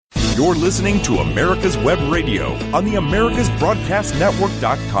You're listening to America's Web Radio on the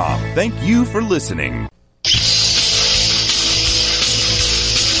AmericasBroadcastNetwork.com. Thank you for listening.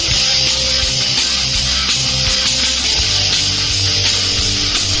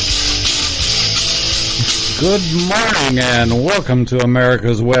 Good morning and welcome to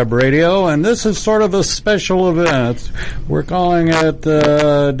America's Web Radio, and this is sort of a special event. We're calling it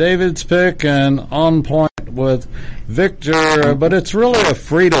David's Pick and On Point with Victor, but it's really a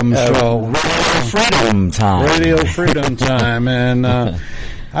freedom show. Radio Freedom Time. Radio Freedom Time. And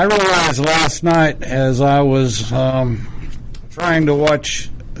I realized last night as I was trying to watch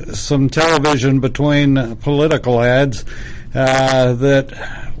some television between political ads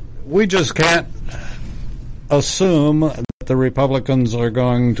that we just can't assume that the Republicans are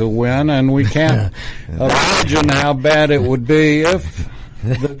going to win, and we can't imagine how bad it would be if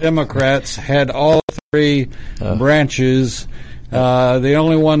the Democrats had all three branches. The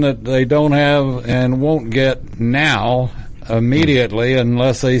only one that they don't have and won't get now, immediately,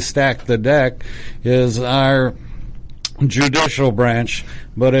 unless they stack the deck, is our judicial branch.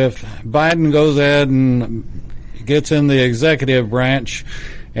 But if Biden goes ahead and gets in the executive branch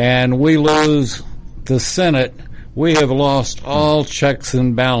and we lose the Senate, we have lost all checks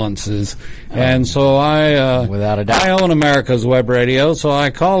and balances. And so without a doubt, I own America's Web Radio, so I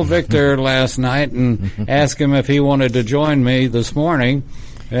called Victor last night and asked him if he wanted to join me this morning.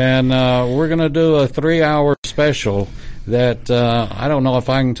 And we're going to do a 3-hour special that I don't know if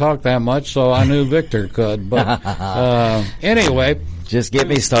I can talk that much, so I knew Victor could. But anyway, just get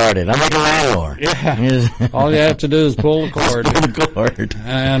me started. I'm like a landlord. Yeah. All you have to do is pull the cord. Pull the cord.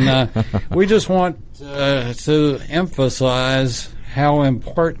 And we just want to emphasize how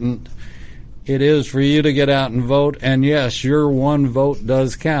important it is for you to get out and vote. And yes, your one vote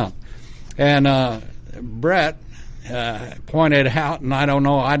does count. And Brett pointed out, and I don't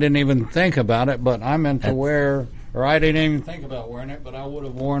know, I didn't even think about it, but I meant to wear, or I didn't even think about wearing it, but I would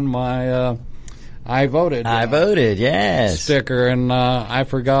have worn my I voted. I voted, yes. Sticker, and I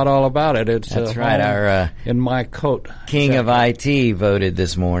forgot all about it. It's That's right. Our in my coat. King of IT voted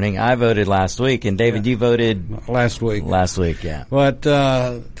this morning. I voted last week, and David, you voted last week. Last week, yeah. But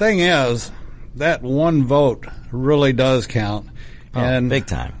thing is, that one vote really does count, and big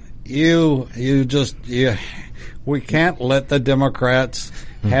time. We can't let the Democrats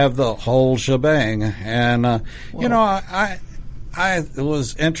have the whole shebang. And you know, I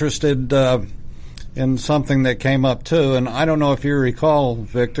was interested in something that came up too, and I don't know if you recall,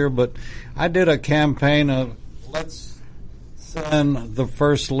 Victor, but I did a campaign of let's send the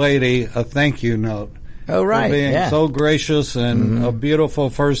First Lady a thank you note. Oh, right. For being so gracious and a beautiful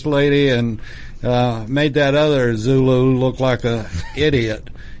First Lady, and made that other Zulu look like a idiot.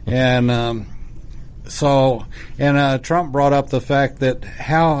 And Trump brought up the fact that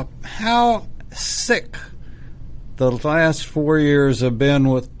how sick the last 4 years have been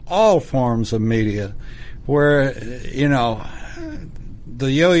with all forms of media, where, you know, the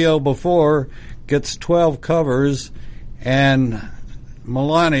yo-yo before gets 12 covers, and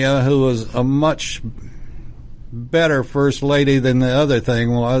Melania, who was a much better First Lady than the other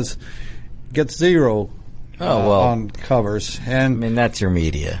thing was, gets 0 on covers. And I mean, that's your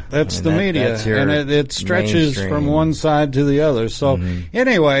media. That's the media, and it stretches from one side to the other. So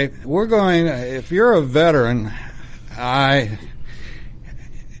anyway, we're going, if you're a veteran,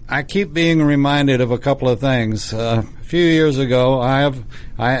 I keep being reminded of a couple of things. A few years ago,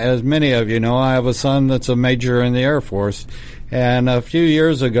 as many of you know, I have a son that's a major in the Air Force. And a few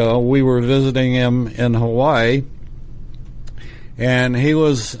years ago, we were visiting him in Hawaii, and he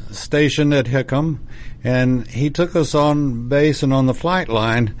was stationed at Hickam, and he took us on base and on the flight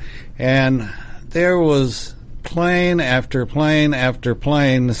line, and there was plane after plane after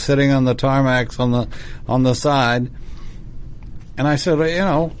plane sitting on the tarmacs on the side. And I said, you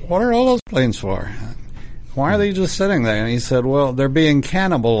know, what are all those planes for? Why are they just sitting there? And he said, well, they're being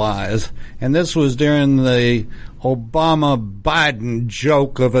cannibalized. And this was during the Obama-Biden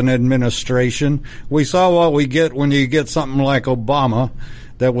joke of an administration. We saw what we get when you get something like Obama,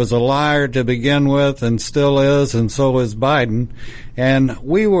 that was a liar to begin with and still is, and so is Biden. And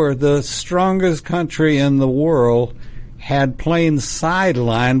we were the strongest country in the world, had planes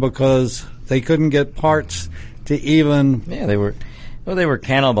sidelined because they couldn't get parts to even... Yeah, they were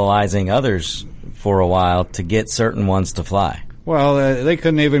cannibalizing others for a while to get certain ones to fly. Well, they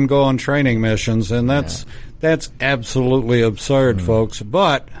couldn't even go on training missions, and that's absolutely absurd, folks.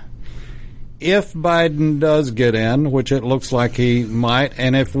 But if Biden does get in, which it looks like he might,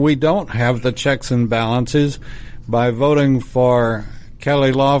 and if we don't have the checks and balances by voting for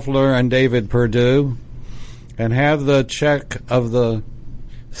Kelly Loeffler and David Perdue, and have the check of the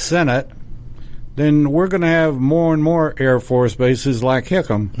Senate, then we're going to have more and more Air Force bases like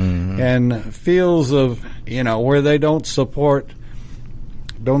Hickam and fields of, where they don't support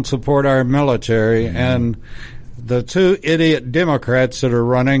our military. And the two idiot Democrats that are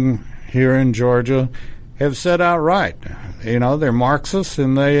running here in Georgia have said outright, they're Marxists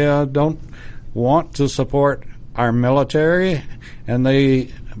and they don't want to support our military, and they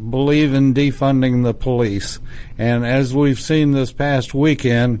believe in defunding the police. And as we've seen this past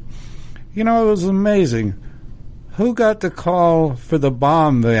weekend, it was amazing. Who got the call for the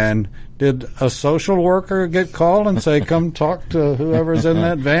bomb van? Did a social worker get called and say, come talk to whoever's in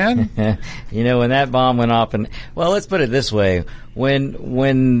that van? When that bomb went off, let's put it this way.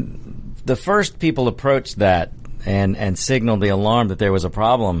 When the first people approached that and signaled the alarm that there was a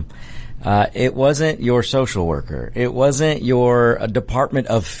problem, it wasn't your social worker. It wasn't your Department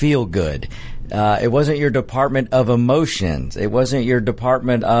of Feel Good. It wasn't your Department of Emotions. It wasn't your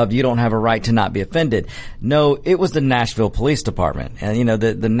Department of you don't have a right to not be offended. No, it was the Nashville Police Department. And,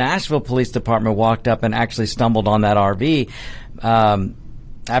 the Nashville Police Department walked up and actually stumbled on that RV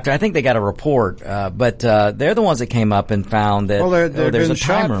after I think they got a report. But they're the ones that came up and found that there'd there's been a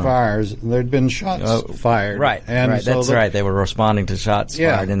timer. There'd been shots fired. Right, and right. That's right. They were responding to shots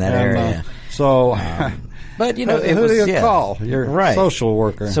fired in that area. But, who do you call? Your social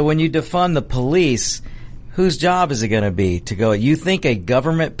worker. So when you defund the police, whose job is it going to be to go? You think a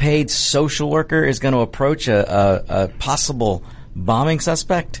government-paid social worker is going to approach a possible bombing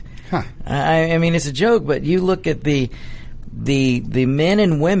suspect? Huh. I mean, it's a joke, but you look at the men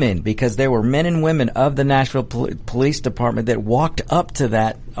and women, because there were men and women of the Nashville Police Department that walked up to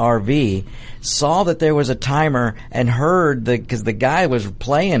that RV, saw that there was a timer, and heard because the guy was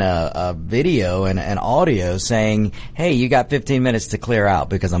playing a video and an audio saying, hey, you got 15 minutes to clear out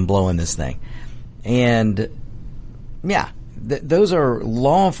because I'm blowing this thing. And those are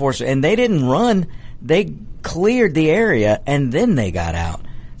law enforcement, and they didn't run. They cleared the area and then they got out.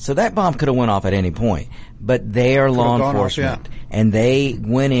 So that bomb could have went off at any point. But they are law enforcement, and they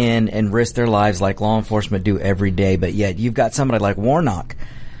went in and risked their lives like law enforcement do every day. But yet you've got somebody like Warnock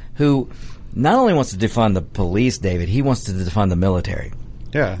who not only wants to defund the police, David, he wants to defund the military.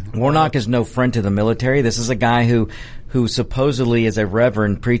 Yeah. Warnock is no friend to the military. This is a guy who supposedly is a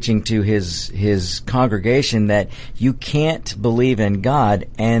reverend preaching to his congregation that you can't believe in God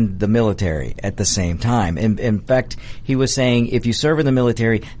and the military at the same time. In fact, he was saying if you serve in the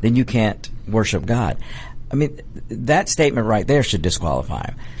military, then you can't worship God. I mean, that statement right there should disqualify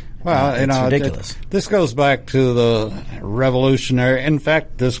him. Well, it's ridiculous. This goes back to the revolutionary. In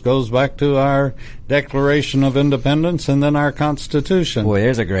fact, this goes back to our Declaration of Independence and then our Constitution. Boy,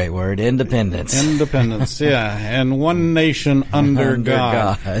 there's a great word, independence. Independence, yeah. And one nation under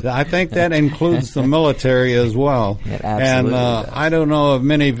God. I think that includes the military as well. It absolutely does. I don't know of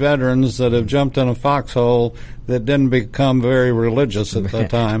many veterans that have jumped in a foxhole that didn't become very religious at the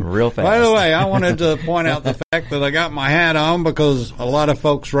time. Real fast. By the way, I wanted to point out the fact that I got my hat on because a lot of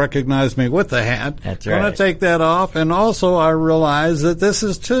folks recognize me with the hat. That's right. I'm going to take that off. And also I realize that this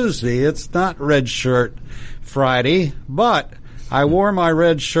is Tuesday. It's not Red Shirt Friday, but I wore my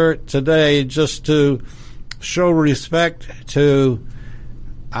red shirt today just to show respect to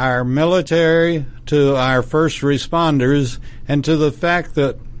our military, to our first responders, and to the fact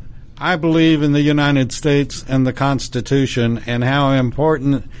that I believe in the United States and the Constitution and how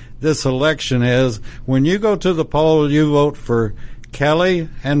important this election is. When you go to the poll, you vote for Kelly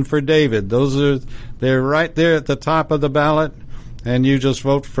and for David. They're right there at the top of the ballot, and you just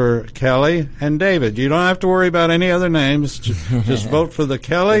vote for Kelly and David. You don't have to worry about any other names. Just vote for the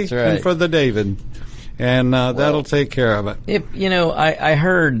Kelly and for the David. And that'll take care of it. I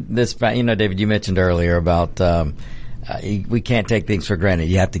heard this, David, you mentioned earlier about we can't take things for granted.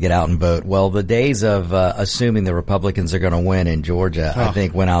 You have to get out and vote. Well, the days of assuming the Republicans are going to win in Georgia, I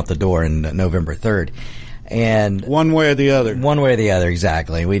think, went out the door in November 3rd. And one way or the other. One way or the other,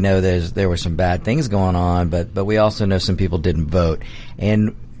 exactly. We know there were some bad things going on, but we also know some people didn't vote.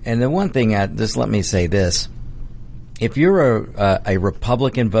 And the one thing, just let me say this. If you're a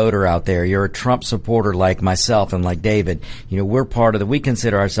Republican voter out there, you're a Trump supporter like myself and like David, we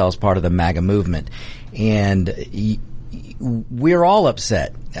consider ourselves part of the MAGA movement. And we're all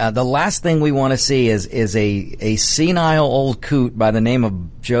upset. The last thing we want to see is a senile old coot by the name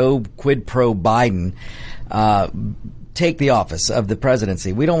of Joe Quid Pro Biden take the office of the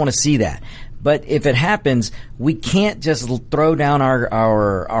presidency. We don't want to see that. But if it happens, we can't just throw down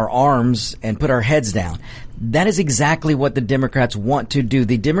our arms and put our heads down. That is exactly what the Democrats want to do.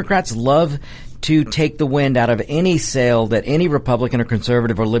 The Democrats love to take the wind out of any sail that any Republican or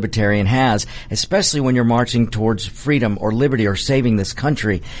conservative or libertarian has, especially when you're marching towards freedom or liberty or saving this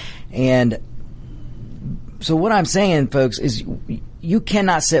country. And so what I'm saying, folks, is you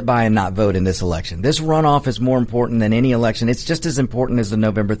cannot sit by and not vote in this election. This runoff is more important than any election. It's just as important as the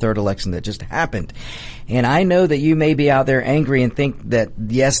November 3rd election that just happened. And I know that you may be out there angry and think that,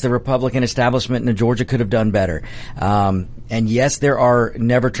 yes, the Republican establishment in Georgia could have done better. And yes, there are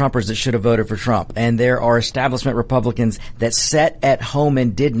never-Trumpers that should have voted for Trump. And there are establishment Republicans that sat at home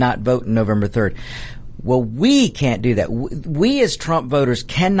and did not vote on November 3rd. Well, we can't do that. We as Trump voters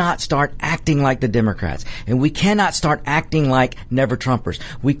cannot start acting like the Democrats. And we cannot start acting like never-Trumpers.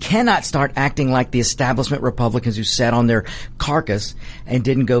 We cannot start acting like the establishment Republicans who sat on their carcass and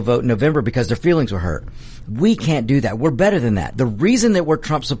didn't go vote in November because their feelings were hurt. We can't do that. We're better than that. The reason that we're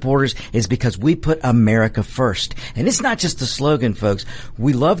Trump supporters is because we put America first. And it's not just a slogan, folks.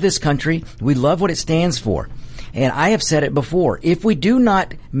 We love this country. We love what it stands for. And I have said it before, if we do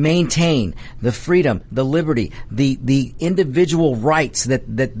not maintain the freedom, the liberty, the individual rights that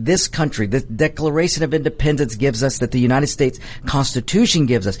this country, the Declaration of Independence gives us, that the United States Constitution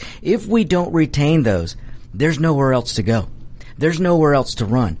gives us, if we don't retain those, there's nowhere else to go. There's nowhere else to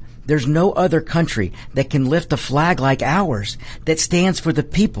run. There's no other country that can lift a flag like ours that stands for the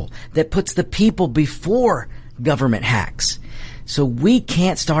people, that puts the people before government hacks. So we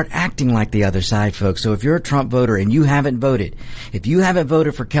can't start acting like the other side, folks. So if you're a Trump voter and you haven't voted, if you haven't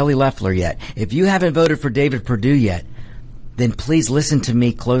voted for Kelly Loeffler yet, if you haven't voted for David Perdue yet, then please listen to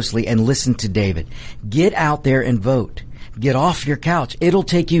me closely and listen to David. Get out there and vote. Get off your couch. It'll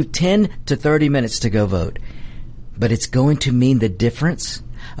take you 10 to 30 minutes to go vote. But it's going to mean the difference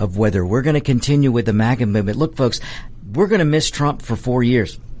of whether we're going to continue with the MAGA movement. Look, folks, we're going to miss Trump for 4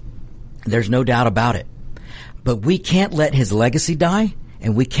 years. There's no doubt about it. But we can't let his legacy die,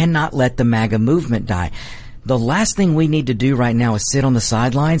 and we cannot let the MAGA movement die. The last thing we need to do right now is sit on the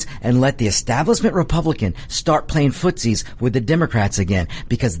sidelines and let the establishment Republican start playing footsies with the Democrats again,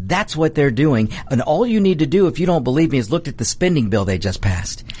 because that's what they're doing. And all you need to do, if you don't believe me, is look at the spending bill they just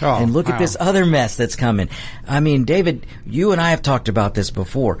passed. And look at this other mess that's coming. I mean, David, you and I have talked about this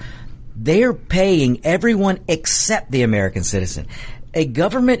before. They're paying everyone except the American citizen. A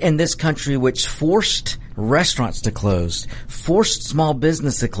government in this country which forced restaurants to close, forced small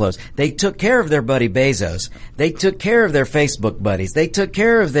business to close. They took care of their buddy Bezos. They took care of their Facebook buddies. They took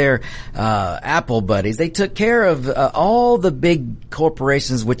care of their Apple buddies. They took care of all the big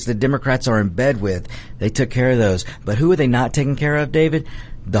corporations which the Democrats are in bed with. They took care of those. But who are they not taking care of, David?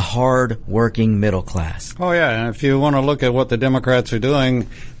 The hard-working middle class. Oh, yeah. And if you want to look at what the Democrats are doing,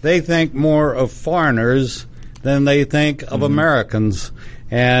 they think more of foreigners than they think of Americans.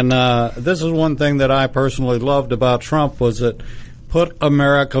 And this is one thing that I personally loved about Trump, was that put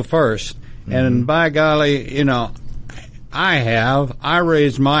America first. And by golly, you know, I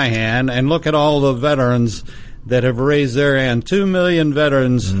raised my hand, and look at all the veterans that have raised their hand. 2 million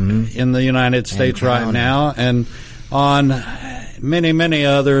veterans in the United States right now, and on many, many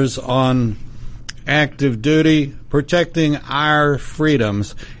others on active duty, protecting our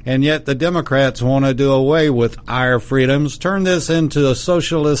freedoms. And yet the Democrats want to do away with our freedoms, turn this into a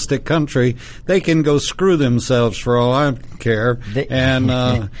socialistic country. They can go screw themselves for all I care.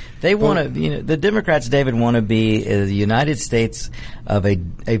 They want to, you know, the Democrats, David, want to be the United States of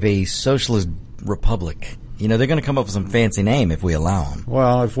a socialist republic. You know, they're going to come up with some fancy name if we allow them.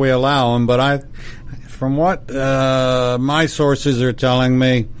 Well, if we allow them, but from what my sources are telling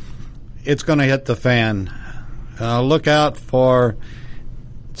me, it's going to hit the fan. Look out for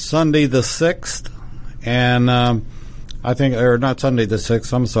Sunday the 6th, and I think, or not Sunday the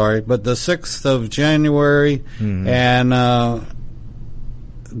 6th, I'm sorry, but the 6th of January and the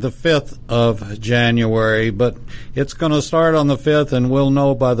 5th of January. But it's going to start on the 5th, and we'll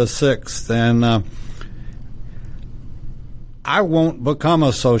know by the 6th. And I won't become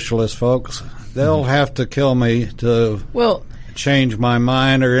a socialist, folks. They'll have to kill me to change my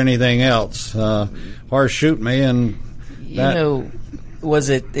mind or anything else, or shoot me. And that, you know, was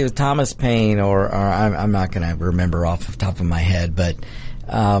it was Thomas Paine, or I'm not going to remember off the top of my head, but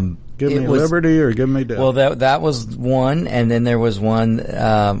give me liberty or give me death. Well, that was one, and then there was one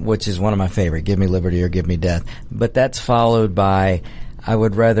which is one of my favorite: give me liberty or give me death. But that's followed by, I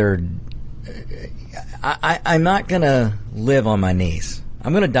would rather. I'm not going to live on my knees.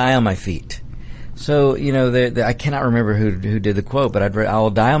 I'm going to die on my feet. So, you know, I cannot remember who did the quote, but I'll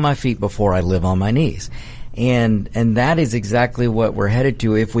die on my feet before I live on my knees. And that is exactly what we're headed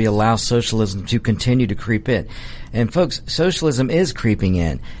to if we allow socialism to continue to creep in. And folks, socialism is creeping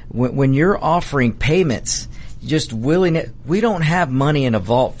in. When you're offering payments just willing. We don't have money in a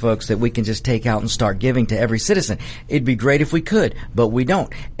vault, folks, that we can just take out and start giving to every citizen. It'd be great if we could, but we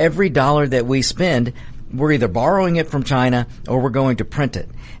don't. Every dollar that we spend, we're either borrowing it from China or we're going to print it.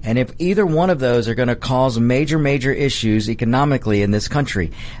 And if either one of those are going to cause major issues economically in this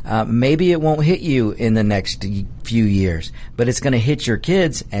country, maybe it won't hit you in the next few years, but it's going to hit your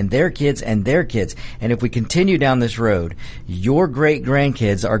kids and their kids and their kids. And if we continue down this road, your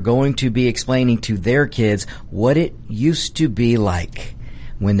great-grandkids are going to be explaining to their kids what it used to be like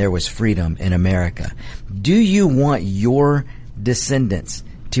when there was freedom in America. Do you want your descendants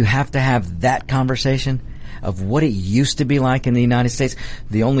to have that conversation of what it used to be like in the United States,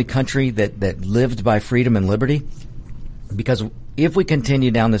 the only country that lived by freedom and liberty? Because if we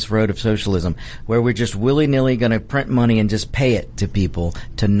continue down this road of socialism, where we're just willy-nilly going to print money and just pay it to people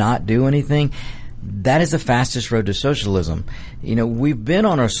to not do anything, that is the fastest road to socialism. You know, we've been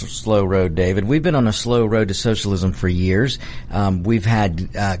on a slow road, David. We've been on a slow road to socialism for years. We've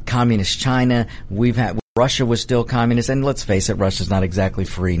had communist China. Russia was still communist, and let's face it, Russia's not exactly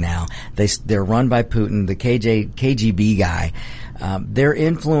free now. They're run by Putin, the KGB guy. Their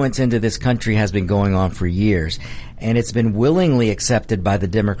influence into this country has been going on for years, and it's been willingly accepted by the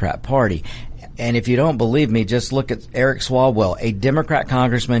Democrat Party. And if you don't believe me, just look at Eric Swalwell, a Democrat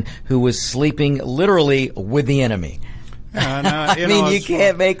congressman who was sleeping literally with the enemy. You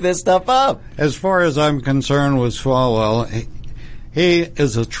can't make this stuff up. As far as I'm concerned with Swalwell, he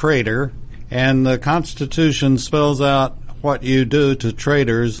is a traitor. And the Constitution spells out what you do to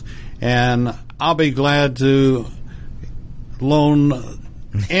traitors, and I'll be glad to loan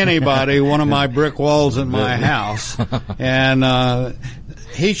anybody one of my brick walls in my house. And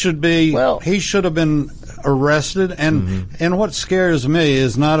he should have been arrested. And what scares me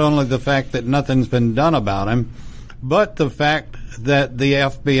is not only the fact that nothing's been done about him, but the fact that the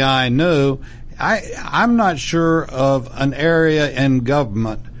FBI knew. I'm not sure of an area in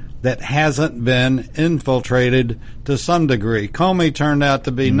government that hasn't been infiltrated to some degree. Comey turned out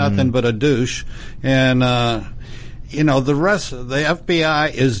to be nothing but a douche. And, the rest of the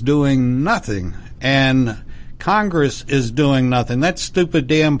FBI is doing nothing. And Congress is doing nothing. That stupid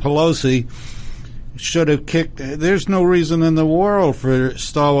damn Pelosi should have kicked. There's no reason in the world for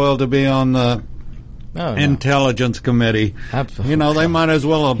Swalwell to be on the Intelligence Committee. Absolutely. They might as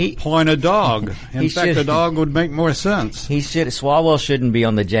well appoint a dog. In fact, a dog would make more sense. Swalwell shouldn't be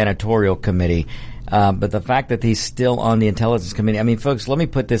on the janitorial committee. But the fact that he's still on the Intelligence Committee, I mean, folks, let me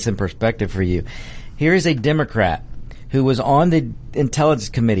put this in perspective for you. Here is a Democrat who was on the Intelligence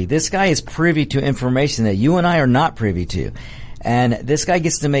Committee. This guy is privy to information that you and I are not privy to. And this guy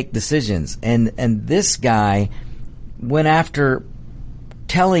gets to make decisions. And this guy went after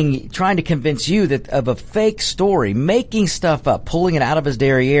trying to convince you that of a fake story, making stuff up, pulling it out of his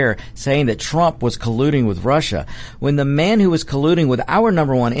derriere, saying that Trump was colluding with Russia, when the man who was colluding with our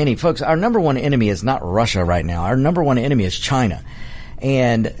number one enemy, folks, our number one enemy is not Russia right now. Our number one enemy is China.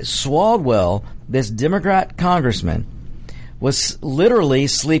 And Swalwell, this Democrat congressman, was literally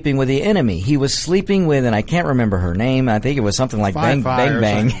sleeping with the enemy. He was sleeping with, and I can't remember her name. I think it was something like Bang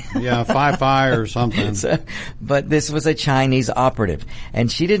Bang. Yeah, Fi or something. But this was a Chinese operative,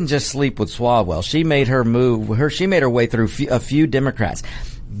 and she didn't just sleep with Swalwell. She made her move. She made her way through a few Democrats,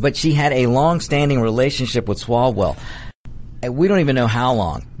 but she had a long-standing relationship with Swalwell. We don't even know how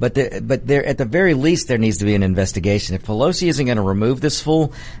long, but there at the very least there needs to be an investigation. If Pelosi isn't going to remove this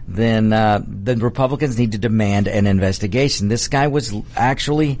fool, then the Republicans need to demand an investigation. This guy was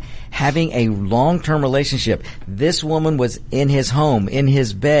actually having a long-term relationship. This woman was in his home, in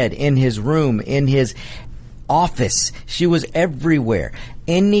his bed, in his room, in his office. She was everywhere.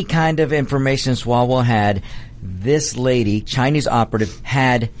 Any kind of information Swalwell had, this lady, Chinese operative,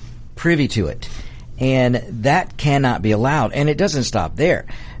 had privy to it. And that cannot be allowed. And it doesn't stop there.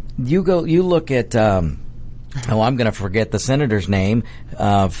 You look at, I'm going to forget the senator's name,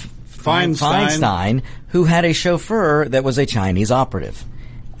 Feinstein, who had a chauffeur that was a Chinese operative.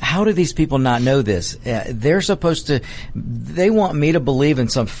 How do these people not know this? They want me to believe in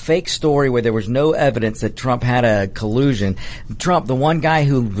some fake story where there was no evidence that Trump had a collusion. Trump, the one guy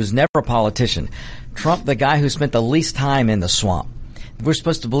who was never a politician. Trump, the guy who spent the least time in the swamp. We're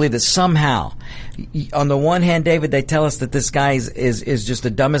supposed to believe that somehow, on the one hand, David, they tell us that this guy is just the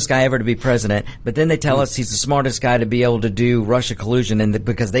dumbest guy ever to be president, but then they tell us he's the smartest guy to be able to do Russia collusion, and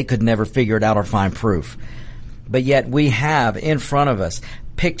because they could never figure it out or find proof. But yet we have in front of us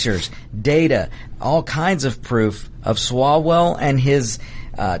pictures, data, all kinds of proof of Swalwell and his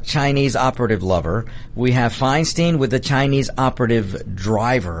Chinese operative lover. We have Feinstein with the Chinese operative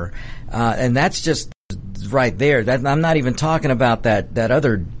driver, and that's just right there. I'm not even talking about that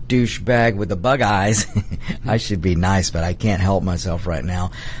other douchebag with the bug eyes I should be nice, but I can't help myself right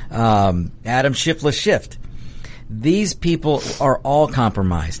now. Adam Shiftless Shift. These people are all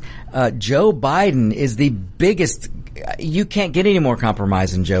compromised. Joe Biden is the biggest. You can't get any more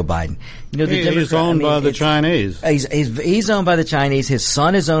compromised than Joe Biden. You know, he's owned by the Chinese. He's owned by the Chinese. His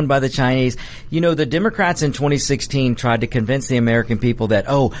son is owned by the Chinese. You know, the Democrats in 2016 tried to convince the American people that,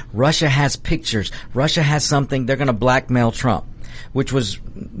 Russia has pictures. Russia has something. They're going to blackmail Trump, which was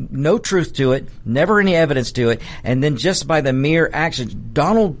no truth to it, never any evidence to it. And then just by the mere action,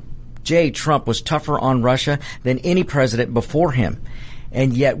 Donald J. Trump was tougher on Russia than any president before him.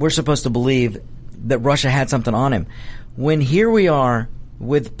 And yet we're supposed to believe that Russia had something on him. When here we are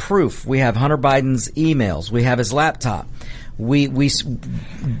with proof, we have Hunter Biden's emails, we have his laptop.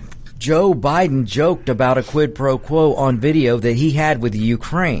 Joe Biden joked about a quid pro quo on video that he had with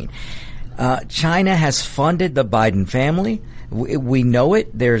Ukraine. China has funded the Biden family. We know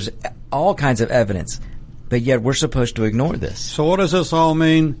it. There's all kinds of evidence. But yet we're supposed to ignore this. So what does this all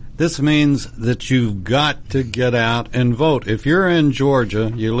mean? This means that you've got to get out and vote. If you're in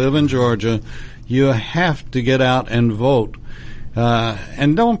Georgia, you live in Georgia, you have to get out and vote.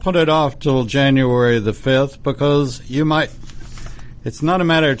 And don't put it off till January the 5th, because you might. It's not a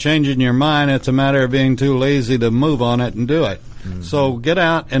matter of changing your mind. It's a matter of being too lazy to move on it and do it. Mm-hmm. So get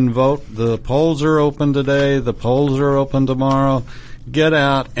out and vote. The polls are open today. The polls are open tomorrow. Get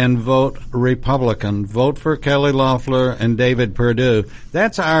out and vote Republican. Vote for Kelly Loeffler and David Perdue.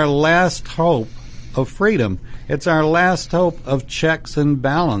 That's our last hope of freedom. It's our last hope of checks and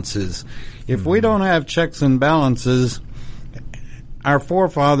balances. If we don't have checks and balances, our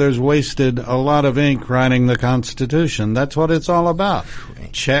forefathers wasted a lot of ink writing the Constitution. That's what it's all about.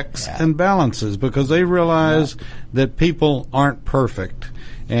 Checks and balances, because they realize that people aren't perfect,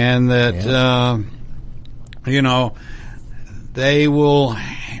 and that, they will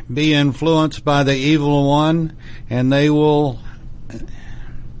be influenced by the evil one, and they will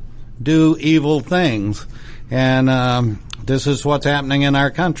do evil things. And this is what's happening in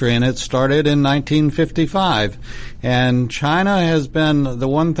our country, and it started in 1955. And China has been the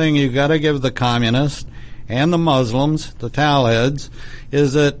one thing you've got to give the communists and the Muslims, the towelheads,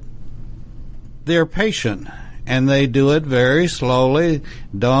 is that they're patient. And they do it very slowly.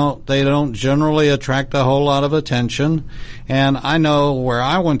 They don't generally attract a whole lot of attention. And I know where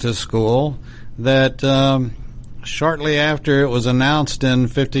I went to school that shortly after it was announced in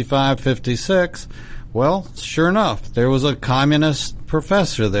 55, 56, well, sure enough, there was a communist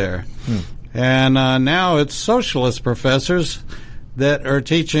professor there. And now it's socialist professors that are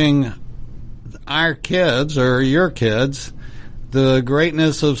teaching our kids, or your kids, the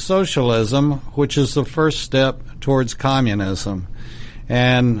greatness of socialism, which is the first step towards communism.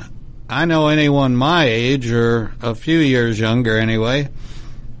 And I know anyone my age, or a few years younger anyway,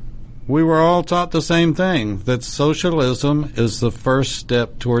 we were all taught the same thing, that socialism is the first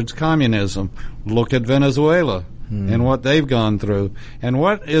step towards communism. Look at Venezuela and what they've gone through. And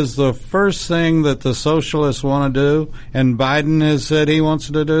what is the first thing that the socialists want to do, and Biden has said he wants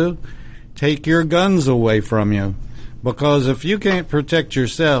to do? Take your guns away from you. Because if you can't protect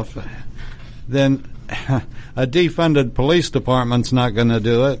yourself, then a defunded police department's not going to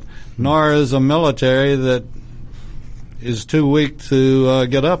do it, nor is a military that is too weak to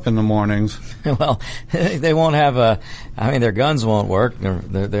get up in the mornings. Well, they won't have their guns won't work.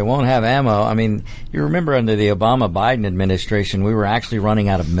 They won't have ammo. I mean, you remember under the Obama-Biden administration, we were actually running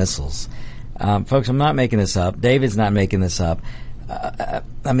out of missiles. Folks, I'm not making this up. David's not making this up.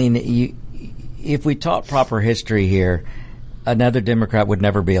 If we taught proper history here, another Democrat would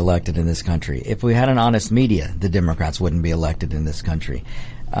never be elected in this country. If we had an honest media, the Democrats wouldn't be elected in this country.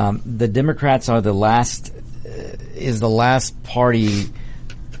 The Democrats are the last party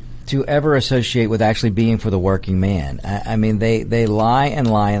to ever associate with actually being for the working man. I mean, they lie and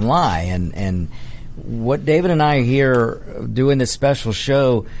lie and lie. And what David and I are here doing this special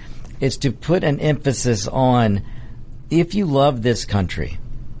show is to put an emphasis on, if you love this country,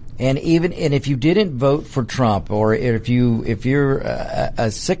 and if you didn't vote for Trump, or if you're a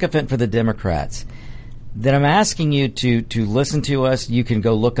sycophant for the Democrats, then I'm asking you to listen to us. You can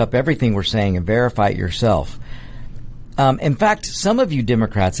go look up everything we're saying and verify it yourself. In fact, some of you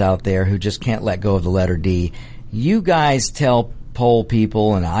Democrats out there who just can't let go of the letter D, you guys tell poll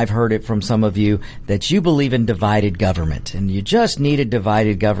people, and I've heard it from some of you, that you believe in divided government and you just need a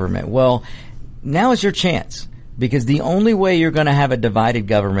divided government. Well, now is your chance. Because the only way you're going to have a divided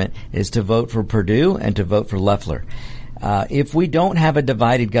government is to vote for Perdue and to vote for Loeffler. If we don't have a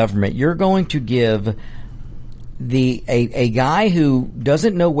divided government, you're going to give a guy who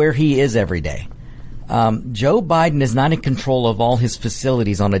doesn't know where he is every day. Joe Biden is not in control of all his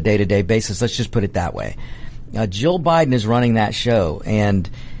facilities on a day-to-day basis. Let's just put it that way. Jill Biden is running that show, and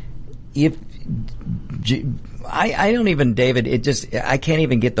if I don't even, David, I can't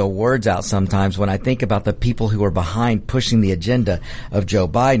even get the words out sometimes when I think about the people who are behind pushing the agenda of Joe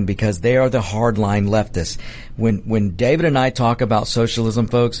Biden, because they are the hardline leftists. When David and I talk about socialism,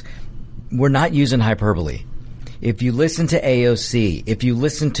 folks, we're not using hyperbole. If you listen to AOC, if you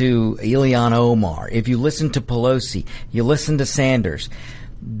listen to Ilhan Omar, if you listen to Pelosi, you listen to Sanders,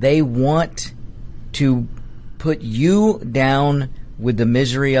 they want to put you down with the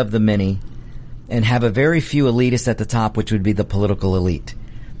misery of the many and have a very few elitists at the top, which would be the political elite.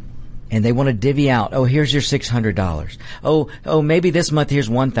 And they want to divvy out, oh, here's your $600. Oh, maybe this month here's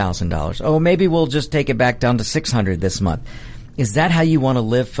 $1,000. Oh, maybe we'll just take it back down to $600 this month. Is that how you want to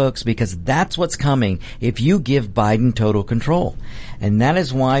live, folks? Because that's what's coming if you give Biden total control. And that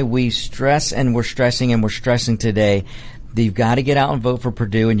is why we stress, and we're stressing today, that you've got to get out and vote for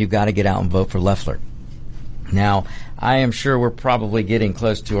Perdue, and you've got to get out and vote for Loeffler. Now, I am sure we're probably getting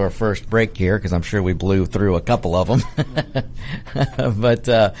close to our first break here, because I'm sure we blew through a couple of them. But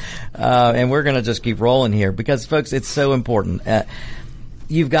and we're going to just keep rolling here, because, folks, it's so important.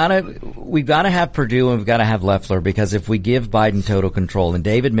 We've got to have Perdue and we've got to have Loeffler, because if we give Biden total control, and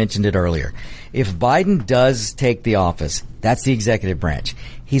David mentioned it earlier, if Biden does take the office, that's the executive branch.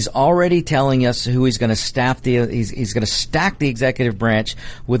 He's already telling us who he's going to staff he's going to stack the executive branch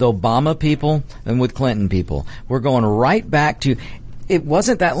with Obama people and with Clinton people. We're going right back to, it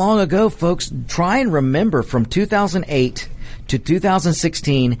wasn't that long ago, folks. Try and remember, from 2008 to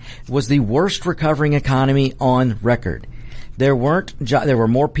 2016 was the worst recovering economy on record. There were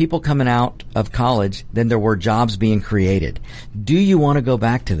more people coming out of college than there were jobs being created. Do you want to go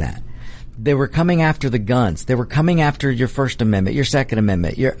back to that? They were coming after the guns. They were coming after your First Amendment, your Second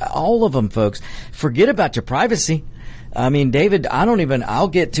Amendment, all of them, folks. Forget about your privacy. I mean, David, I'll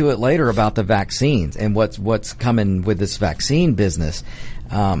get to it later about the vaccines and what's coming with this vaccine business.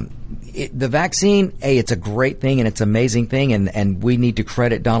 The vaccine, it's a great thing and it's an amazing thing, and we need to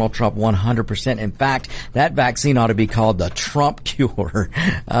credit Donald Trump 100%. In fact, that vaccine ought to be called the Trump cure.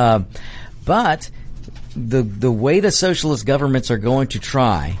 But the way the socialist governments are going to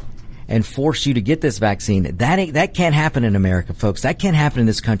try and force you to get this vaccine, that can't happen in America, folks. That can't happen in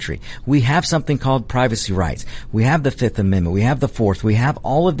this country. We have something called privacy rights. We have the Fifth Amendment. We have the Fourth. We have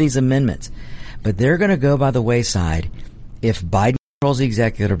all of these amendments. But they're going to go by the wayside if Biden controls the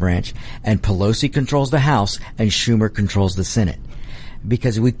executive branch and Pelosi controls the House and Schumer controls the Senate.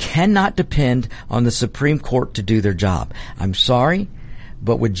 Because we cannot depend on the Supreme Court to do their job. I'm sorry,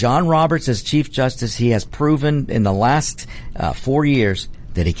 but with John Roberts as Chief Justice, he has proven in the last 4 years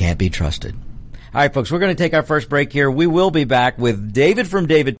that he can't be trusted. All right, folks, we're going to take our first break here. We will be back with David from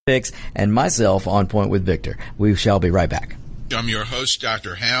David Picks and myself on Point with Victor. We shall be right back. I'm your host,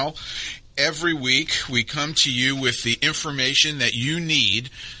 Dr. Hal. Every week we come to you with the information that you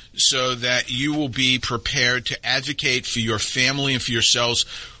need so that you will be prepared to advocate for your family and for yourselves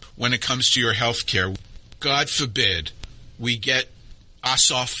when it comes to your health care. God forbid we get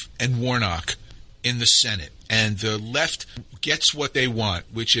Ossoff and Warnock in the Senate and the left gets what they want,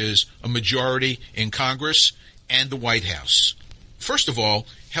 which is a majority in Congress and the White House. First of all,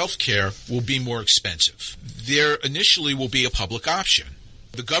 health care will be more expensive. There initially will be a public option.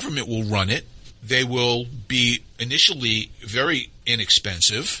 The government will run it. They will be initially very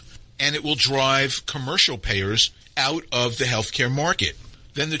inexpensive, and it will drive commercial payers out of the healthcare market.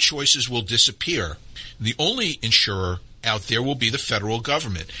 Then the choices will disappear. The only insurer out there will be the federal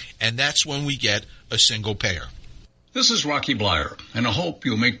government, and that's when we get a single payer. This is Rocky Blyer, and I hope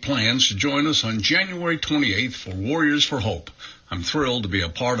you'll make plans to join us on January 28th for Warriors for Hope. I'm thrilled to be a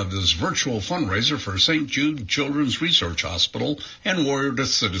part of this virtual fundraiser for St. Jude Children's Research Hospital and Warrior to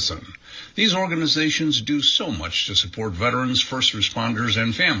Citizen. These organizations do so much to support veterans, first responders,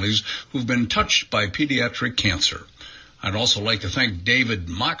 and families who've been touched by pediatric cancer. I'd also like to thank David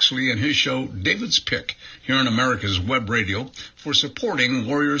Moxley and his show, David's Pick, here on America's Web Radio, for supporting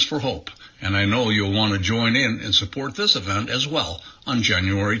Warriors for Hope. And I know you'll want to join in and support this event as well on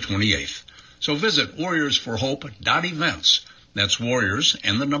January 28th. So visit warriorsforhope.events. That's Warriors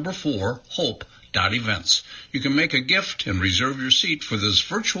and the number 4, Hope.events. You can make a gift and reserve your seat for this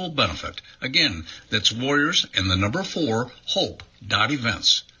virtual benefit. Again, that's Warriors and the number 4,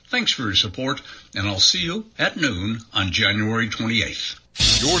 Hope.events. Thanks for your support, and I'll see you at noon on January 28th.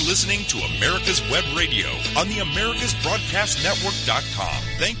 You're listening to America's Web Radio on the AmericasBroadcastNetwork.com.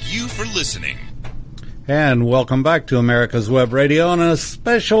 Thank you for listening. And welcome back to America's Web Radio on a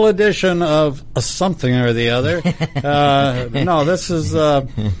special edition of a something or the other. No, this is a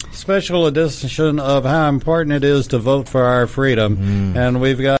special edition of how important it is to vote for our freedom. And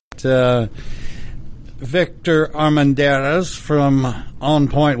we've got Victor Armendariz from On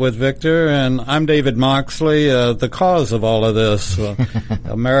Point with Victor, and I'm David Moxley, the cause of all of this,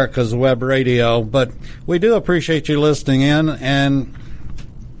 America's Web Radio. But we do appreciate you listening in, and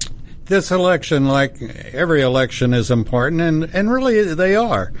this election, like every election, is important, and really they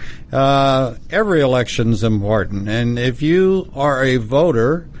are. Every election is important, and if you are a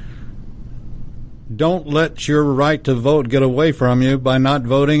voter, don't let your right to vote get away from you by not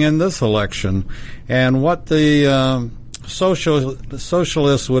voting in this election. And what the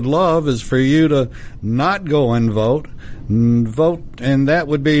socialists would love is for you to not go and vote, and that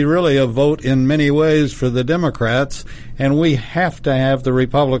would be really a vote in many ways for the Democrats, and we have to have the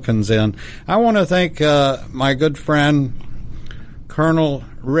Republicans in. I want to thank my good friend, Colonel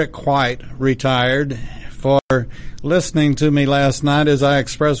Rick White, retired, for listening to me last night as I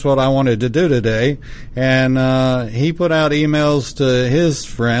expressed what I wanted to do today. And he put out emails to his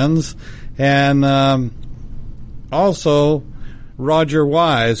friends, and also Roger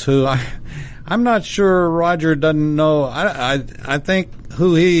Wise, who I'm not sure Roger doesn't know. I think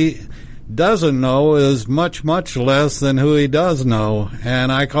who he doesn't know is much, much less than who he does know.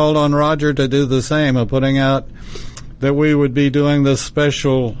 And I called on Roger to do the same, of putting out that we would be doing this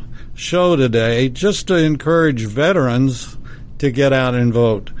special show today just to encourage veterans to get out and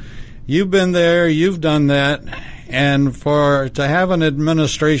vote. You've been there, you've done that, and to have an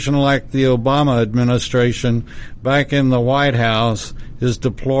administration like the Obama administration back in the White House is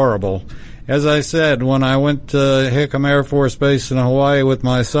deplorable. As I said, when I went to Hickam Air Force Base in Hawaii with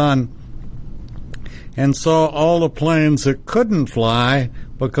my son and saw all the planes that couldn't fly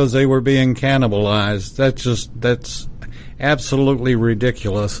because they were being cannibalized, that's absolutely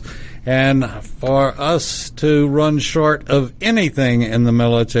ridiculous. And for us to run short of anything in the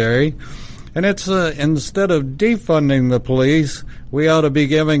military, and it's instead of defunding the police, we ought to be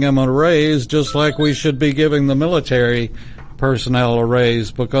giving them a raise, just like we should be giving the military personnel a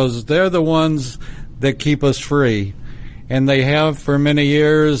raise, because they're the ones that keep us free, and they have for many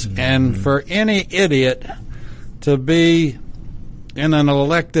years. Mm-hmm. And for any idiot to be in an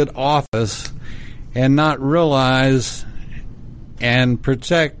elected office and not realize and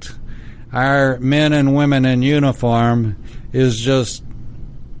protect our men and women in uniform is just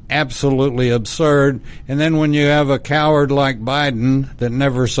absolutely absurd. And then when you have a coward like Biden that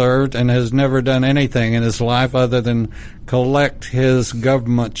never served and has never done anything in his life other than collect his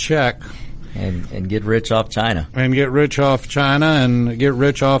government check and get rich off China. And get rich off China and get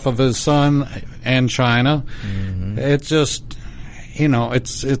rich off of his son and China. Mm-hmm. It's just,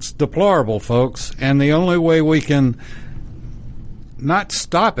 it's deplorable, folks. And the only way we can not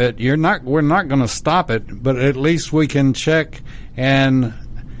stop it, we're not going to stop it, but at least we can check and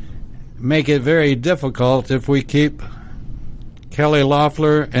make it very difficult if we keep Kelly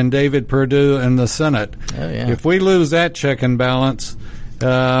Loeffler and David Perdue in the Senate. Oh, yeah. If we lose that check and balance,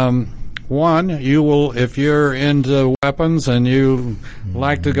 one, you will, if you're into weapons and you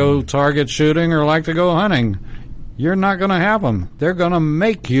like to go target shooting or like to go hunting, you're not going to have them. They're going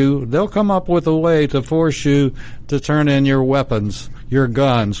to they'll come up with a way to force you to turn in your weapons, your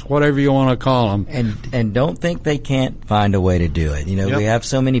guns, whatever you want to call them. And don't think they can't find a way to do it. Yep. We have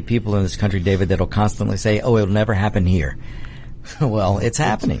so many people in this country, David, that'll constantly say, oh, it'll never happen here. Well, it's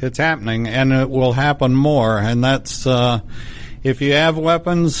happening. It's happening, and it will happen more. And that's, if you have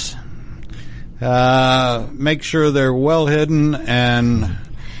weapons, make sure they're well hidden and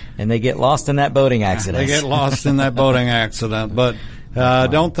they get lost in that boating accident. They get lost in that boating accident. But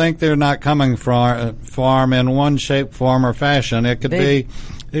don't think they're not coming from in one shape, form, or fashion. It could be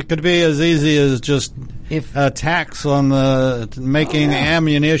as easy as just a tax on making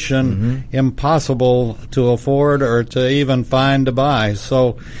ammunition impossible to afford or to even find to buy.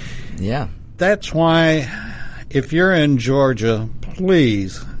 So that's why if you're in Georgia,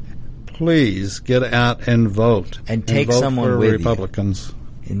 please get out and vote. And take vote someone for with Republicans. You.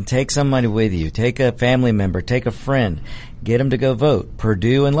 And take somebody with you. Take a family member. Take a friend. Get them to go vote.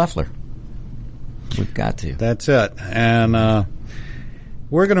 Perdue and Loeffler. We've got to. That's it. And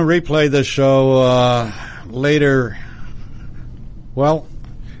we're going to replay this show later. Well,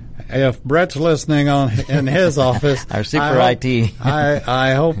 if Brett's listening in his office, our super IT.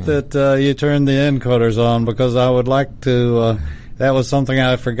 I hope that you turn the encoders on, because I would like to. That was something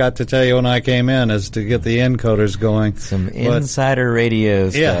I forgot to tell you when I came in, is to get the encoders going. Some insider radio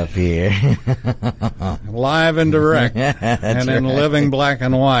stuff here. Live and direct. And in living black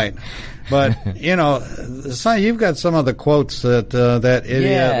and white. But, you've got some of the quotes that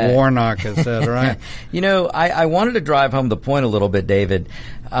idiot Warnock has said, right? I wanted to drive home the point a little bit, David.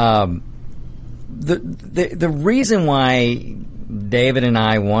 The reason why David and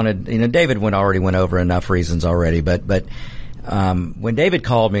I wanted, David already went over enough reasons already, but when David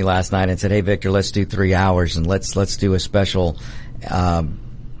called me last night and said, "Hey, Victor, let's do 3 hours and let's do a special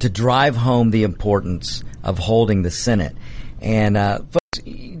to drive home the importance of holding the Senate." And folks,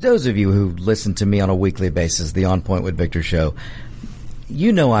 those of you who listen to me on a weekly basis, the On Point with Victor show,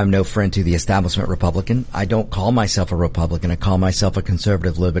 I'm no friend to the establishment Republican. I don't call myself a Republican. I call myself a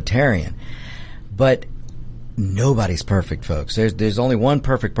conservative libertarian. But nobody's perfect, folks. There's only one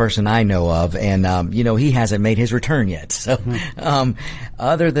perfect person I know of, and he hasn't made his return yet. So,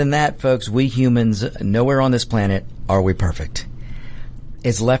 other than that, folks, we humans, nowhere on this planet are we perfect.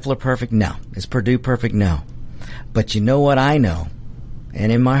 Is Loeffler perfect? No. Is Perdue perfect? No. But you know what I know,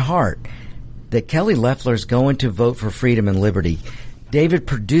 and in my heart, that Kelly Loeffler's going to vote for freedom and liberty. David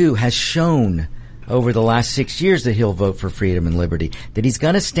Perdue has shown over the last 6 years that he'll vote for freedom and liberty, that he's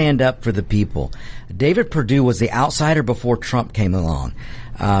going to stand up for the people. David Perdue was the outsider before Trump came along.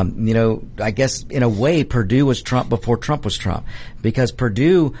 I guess in a way Perdue was Trump before Trump was Trump, because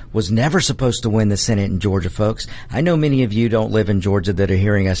Perdue was never supposed to win the Senate in Georgia, folks. I know many of you don't live in Georgia that are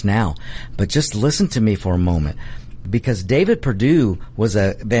hearing us now, but just listen to me for a moment. Because David Perdue was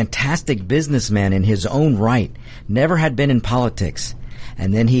a fantastic businessman in his own right, never had been in politics.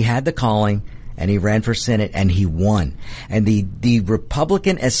 And then he had the calling, and he ran for Senate, and he won. And the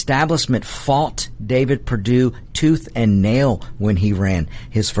Republican establishment fought David Perdue tooth and nail when he ran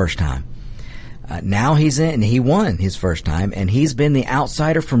his first time. Now he's in, and he won his first time, and he's been the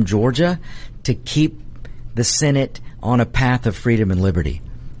outsider from Georgia to keep the Senate on a path of freedom and liberty.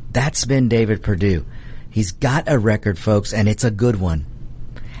 That's been David Perdue. He's got a record, folks, and it's a good one.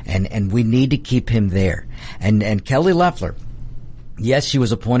 And we need to keep him there. And Kelly Loeffler, yes, she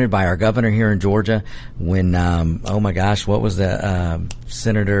was appointed by our governor here in Georgia when, what was the,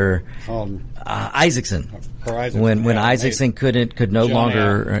 Senator Isaacson. When Isaacson could no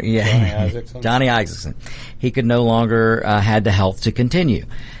longer, Johnny Isaacson. He could no longer, had the health to continue.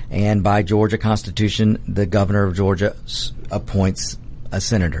 And by Georgia Constitution, the governor of Georgia appoints a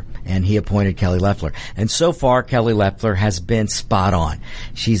senator, and he appointed Kelly Loeffler. And so far, Kelly Loeffler has been spot on.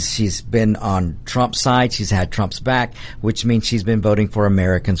 She's been on Trump's side. She's had Trump's back, which means she's been voting for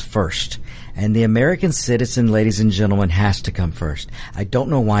Americans first. And the American citizen, ladies and gentlemen, has to come first. I don't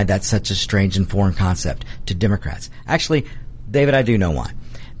know why that's such a strange and foreign concept to Democrats. Actually, David, I do know why.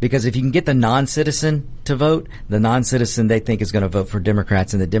 Because if you can get the non-citizen to vote, the non-citizen they think is going to vote for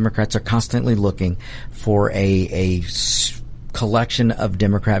Democrats, and the Democrats are constantly looking for a collection of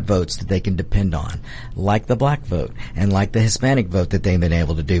Democrat votes that they can depend on, like the black vote and like the Hispanic vote that they've been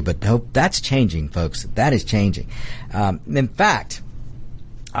able to do. But that's changing, folks. That is changing. In fact,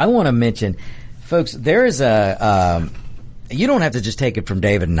 I want to mention, folks, there is you don't have to just take it from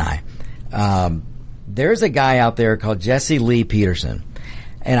David and I. There's a guy out there called Jesse Lee Peterson.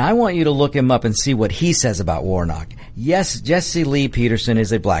 And I want you to look him up and see what he says about Warnock. Yes, Jesse Lee Peterson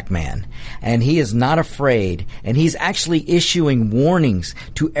is a black man, and he is not afraid, and he's actually issuing warnings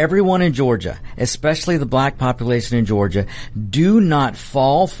to everyone in Georgia, especially the black population in Georgia. Do not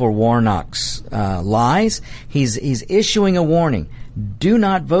fall for Warnock's lies. He's issuing a warning. Do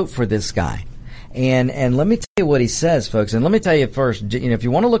not vote for this guy. And let me tell you what he says, folks. And let me tell you first, if you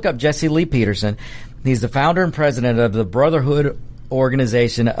want to look up Jesse Lee Peterson, he's the founder and president of the Brotherhood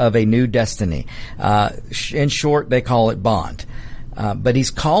Organization of a New Destiny. In short, they call it BOND. But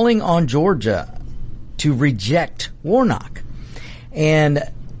he's calling on Georgia to reject Warnock. And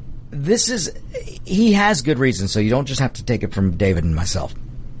he has good reasons, so you don't just have to take it from David and myself.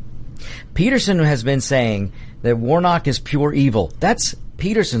 Peterson has been saying that Warnock is pure evil. That's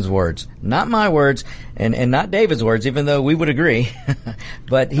Peterson's words, not my words, and not David's words, even though we would agree.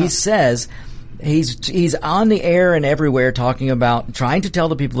 But he says, He's on the air and everywhere talking about trying to tell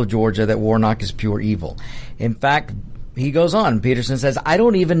the people of Georgia that Warnock is pure evil. In fact, he goes on, Peterson says, I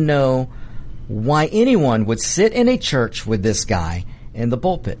don't even know why anyone would sit in a church with this guy in the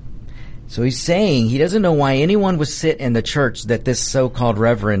pulpit. So he's saying he doesn't know why anyone would sit in the church that this so-called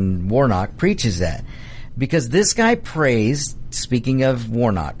Reverend Warnock preaches at. Because this guy prays, speaking of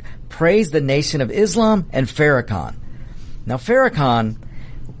Warnock, prays the Nation of Islam and Farrakhan. Now, Farrakhan,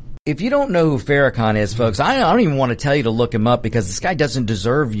 if you don't know who Farrakhan is, folks, I don't even want to tell you to look him up because this guy doesn't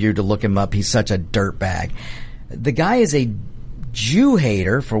deserve you to look him up. He's such a dirtbag. The guy is a Jew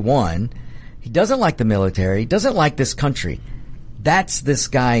hater, for one. He doesn't like the military. He doesn't like this country. That's this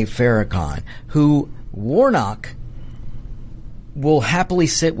guy, Farrakhan, who Warnock will happily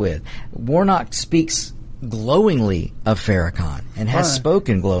sit with. Warnock speaks glowingly of Farrakhan and has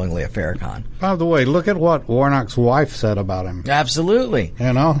spoken glowingly of Farrakhan. By the way, look at what Warnock's wife said about him. Absolutely.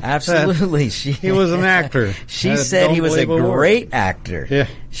 You know? Absolutely. He was an actor. She said he was a great actor. Yeah.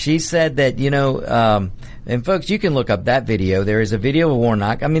 She said that, and folks, you can look up that video. There is a video of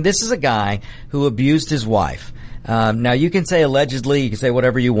Warnock. I mean, this is a guy who abused his wife. Now, you can say allegedly, you can say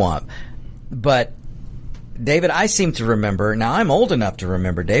whatever you want. But, David, I seem to remember, now I'm old enough to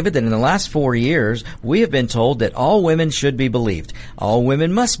remember, David, that in the last 4 years, we have been told that all women should be believed. All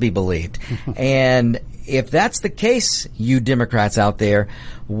women must be believed. And if that's the case, you Democrats out there,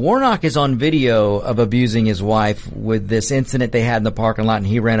 Warnock is on video of abusing his wife with this incident they had in the parking lot, and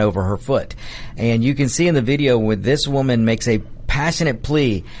he ran over her foot. And you can see in the video where this woman makes a passionate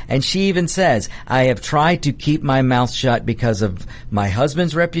plea, and she even says, I have tried to keep my mouth shut because of my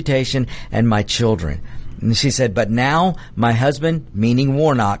husband's reputation and my children. And she said, but now my husband, meaning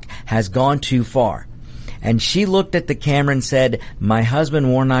Warnock, has gone too far. And she looked at the camera and said, my husband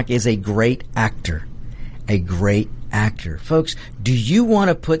Warnock is a great actor. A great actor. Folks, do you want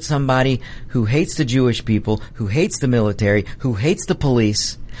to put somebody who hates the Jewish people, who hates the military, who hates the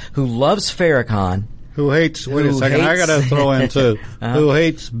police, who loves Farrakhan, wait a second, I got to throw in too, who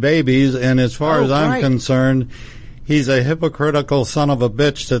hates babies, and as far as I'm concerned, he's a hypocritical son of a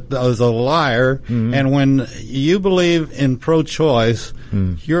bitch that is a liar. Mm-hmm. And when you believe in pro-choice,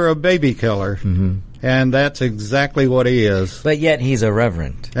 you're a baby killer. Mm-hmm. And that's exactly what he is. But yet he's a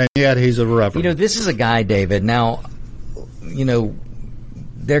reverend. And yet he's a reverend. This is a guy, David. Now,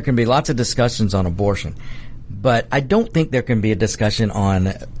 there can be lots of discussions on abortion. But I don't think there can be a discussion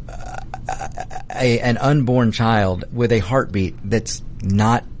on an unborn child with a heartbeat that's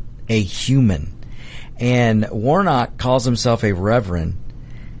not a human. And Warnock calls himself a reverend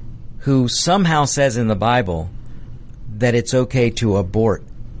who somehow says in the Bible that it's okay to abort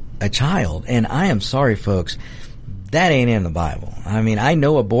a child. And I am sorry, folks, that ain't in the Bible. I mean, I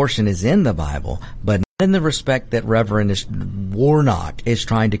know abortion is in the Bible, but not in the respect that Reverend Warnock is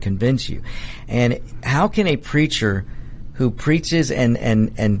trying to convince you. And how can a preacher who preaches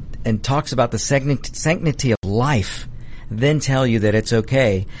and talks about the sanctity of life then tell you that it's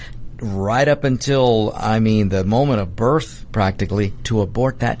okay right up until, the moment of birth, practically, to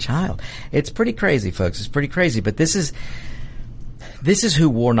abort that child? It's pretty crazy, folks. It's pretty crazy. But this is who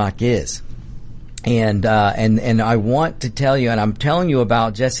Warnock is. And I want to tell you, and I'm telling you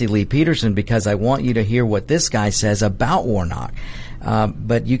about Jesse Lee Peterson because I want you to hear what this guy says about Warnock.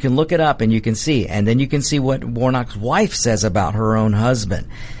 But you can look it up and you can see. And then you can see what Warnock's wife says about her own husband.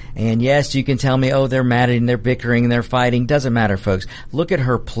 And yes, you can tell me, they're mad and they're bickering and they're fighting. Doesn't matter, folks. Look at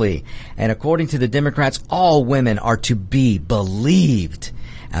her plea. And according to the Democrats, all women are to be believed.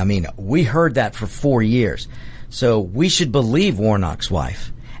 We heard that for 4 years. So we should believe Warnock's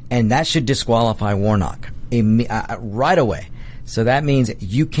wife. And that should disqualify Warnock right away. So that means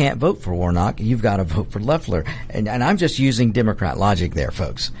you can't vote for Warnock. You've got to vote for Loeffler. And I'm just using Democrat logic there,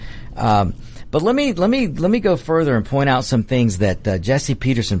 folks. But let me go further and point out some things that Jesse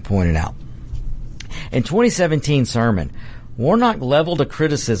Peterson pointed out. In 2017 sermon, Warnock leveled a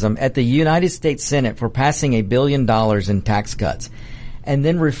criticism at the United States Senate for passing $1 billion in tax cuts, and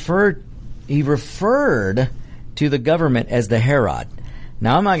then referred to the government as the Herod.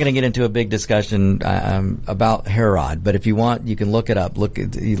 Now, I'm not going to get into a big discussion about Herod, but if you want, you can look it up. Look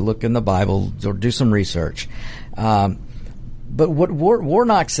in the Bible or do some research. But what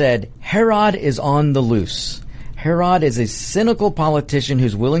Warnock said, Herod is on the loose. Herod is a cynical politician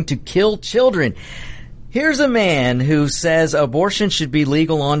who's willing to kill children. Here's a man who says abortion should be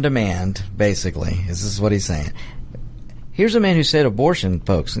legal on demand, basically. This is what he's saying. Here's a man who said abortion,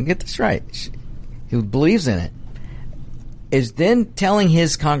 folks, and get this right, who believes in it, is then telling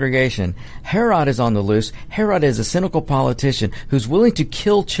his congregation, Herod is on the loose. Herod is a cynical politician who's willing to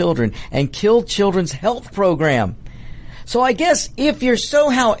kill children and kill children's health program. So I guess if you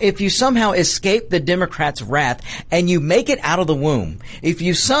somehow escape the Democrats' wrath and you make it out of the womb, if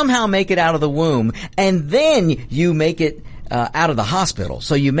you somehow make it out of the womb and then you make it out of the hospital,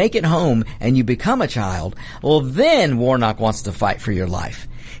 so you make it home and you become a child, well, then Warnock wants to fight for your life.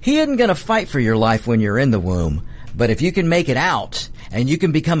 He isn't going to fight for your life when you're in the womb, but if you can make it out and you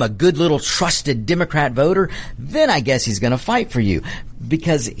can become a good little trusted Democrat voter, then I guess he's going to fight for you.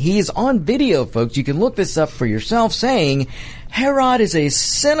 Because he's on video, folks. You can look this up for yourself, saying Herod is a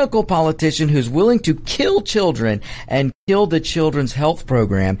cynical politician who's willing to kill children and kill the children's health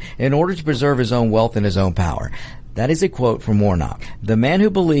program in order to preserve his own wealth and his own power. That is a quote from Warnock. The man who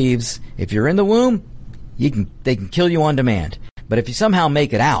believes if you're in the womb, they can kill you on demand. But if you somehow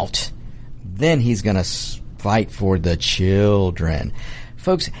make it out, then he's going to fight for the children.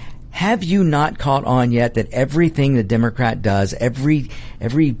 Folks, Have you not caught on yet that everything the Democrat does, every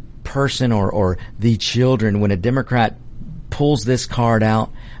person or the children, when a Democrat pulls this card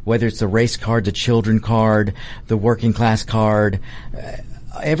out, whether it's the race card, the children card, the working class card,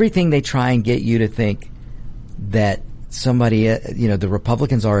 everything they try and get you to think that somebody, the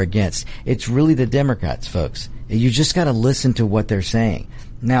Republicans are against. It's really the Democrats, folks. You just got to listen to what they're saying.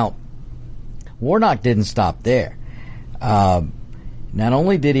 Now, Warnock didn't stop there. Not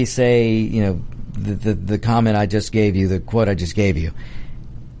only did he say, the comment I just gave you, the quote I just gave you,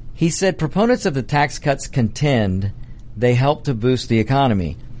 he said proponents of the tax cuts contend they help to boost the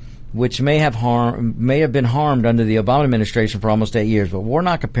economy, which may have been harmed under the Obama administration for almost 8 years. But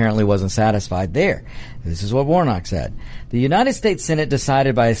Warnock apparently wasn't satisfied there. This is what Warnock said. The United States Senate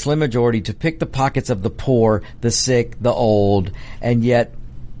decided by a slim majority to pick the pockets of the poor, the sick, the old, and yet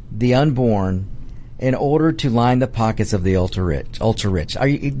the unborn in order to line the pockets of the ultra rich.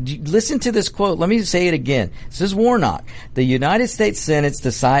 Listen to this quote. Let me say it again. This is Warnock. The United States Senate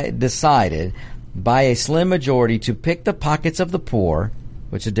decided by a slim majority to pick the pockets of the poor,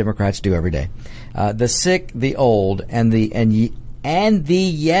 which the Democrats do every day, the sick, the old, and the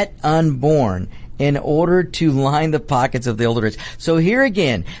yet unborn, in order to line the pockets of the older rich. So here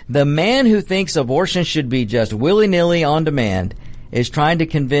again, the man who thinks abortion should be just willy-nilly on demand is trying to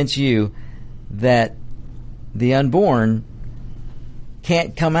convince you that the unborn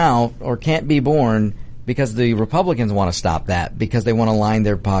can't come out or can't be born because the Republicans want to stop that, because they want to line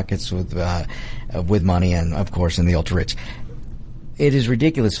their pockets with money and, of course, in the ultra-rich. It is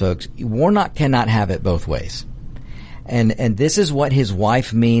ridiculous, folks. Warnock cannot have it both ways. And this is what his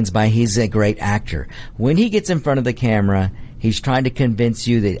wife means by he's a great actor. When he gets in front of the camera, he's trying to convince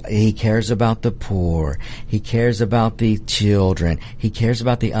you that he cares about the poor, he cares about the children, he cares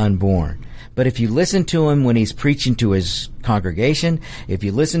about the unborn. But if you listen to him when he's preaching to his congregation, if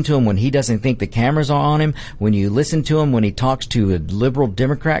you listen to him when he doesn't think the cameras are on him, when you listen to him when he talks to liberal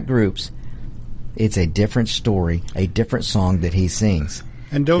Democrat groups, it's a different story, a different song that he sings.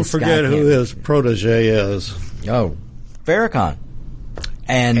 And don't forget who his protege is. Oh, Farrakhan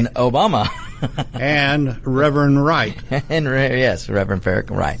and Obama. And Reverend Wright. And yes, Reverend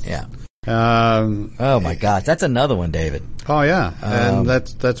Farrakhan Wright, yeah. Oh my gosh, that's another one, David. Oh yeah, and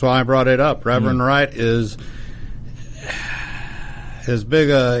that's why I brought it up. Reverend Wright is as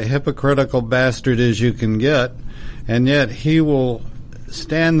big a hypocritical bastard as you can get, and yet he will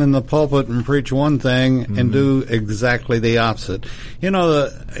stand in the pulpit and preach one thing and do exactly the opposite.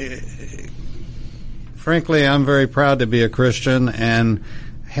 Frankly, I'm very proud to be a Christian and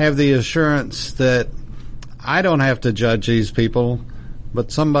have the assurance that I don't have to judge these people,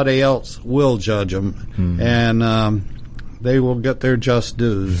 but somebody else will judge them, and they will get their just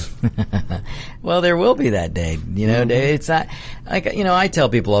dues. Well, there will be that day. It's not like, I tell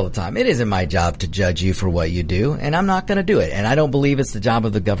people all the time, it isn't my job to judge you for what you do, and I'm not going to do it. And I don't believe it's the job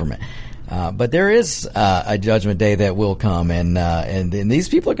of the government. But there is a judgment day that will come, and these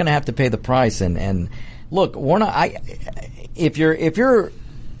people are going to have to pay the price. And look, Warnock, if you're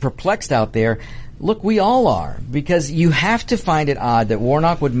perplexed out there, look, we all are, because you have to find it odd that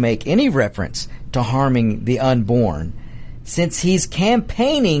Warnock would make any reference to harming the unborn, since he's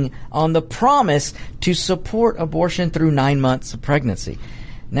campaigning on the promise to support abortion through 9 months of pregnancy.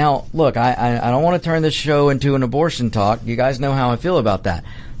 Now, look, I don't want to turn this show into an abortion talk. You guys know how I feel about that.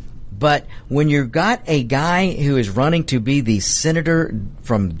 But when you've got a guy who is running to be the senator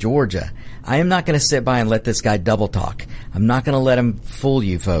from Georgia, I am not going to sit by and let this guy double talk. I'm not going to let him fool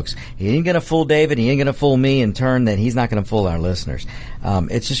you folks. He ain't going to fool David. He ain't going to fool me in turn. That he's not going to fool our listeners.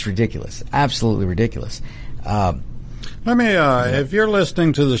 It's just ridiculous. Absolutely ridiculous. Let me, if you're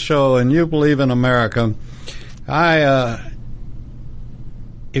listening to the show and you believe in America,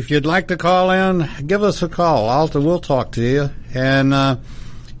 if you'd like to call in, give us a call. We'll talk to you. And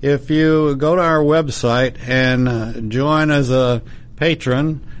if you go to our website and join as a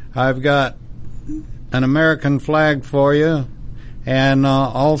patron, I've got an American flag for you. And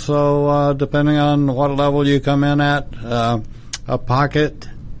also, depending on what level you come in at, a pocket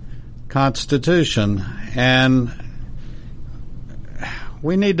Constitution. And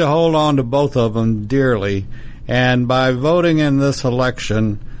we need to hold on to both of them dearly, and by voting in this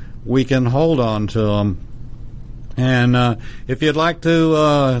election, we can hold on to them. And if you'd like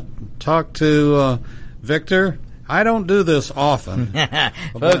to talk to Victor, I don't do this often.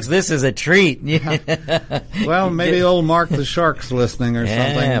 Folks, this is a treat. Well, maybe old Mark the Shark's listening or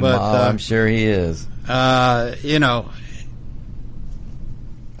something. But I'm sure he is.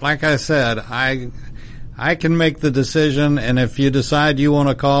 Like I said, I can make the decision, and if you decide you want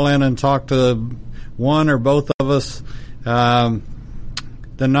to call in and talk to one or both of us,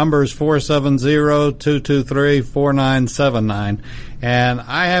 The number is 470-223-4979. And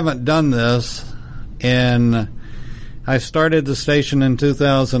I haven't done this I started the station in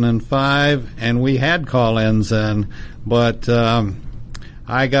 2005, and we had call-ins then, but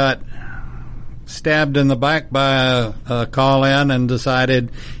I got stabbed in the back by a call-in and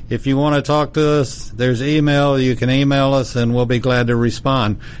decided if you want to talk to us, there's email. You can email us, and we'll be glad to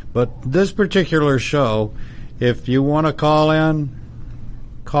respond. But this particular show, if you want to call in,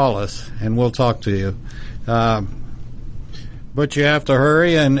 call us, and we'll talk to you. But you have to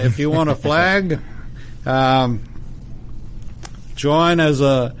hurry, and if you want a flag, join as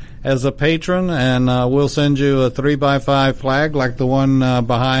a patron, and we'll send you a 3x5 flag like the one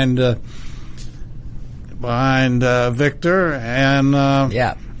behind Victor, and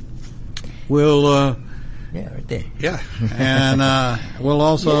we'll right there. and we'll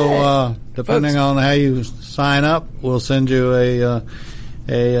also depending on how you sign up, we'll send you a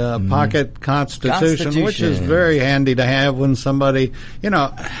pocket Constitution, which is very handy to have when somebody, when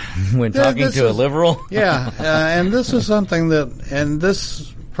talking to a liberal. And this is something and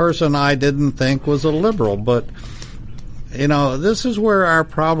this person I didn't think was a liberal, but this is where our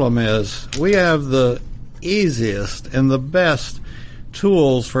problem is. We have the easiest and the best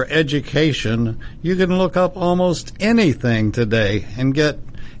tools for education. You can look up almost anything today and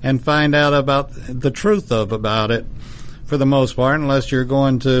find out about the truth about it, for the most part, unless you're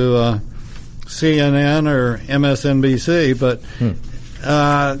going to CNN or MSNBC. But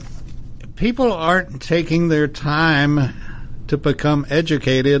people aren't taking their time to become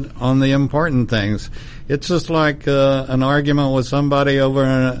educated on the important things. It's just like an argument with somebody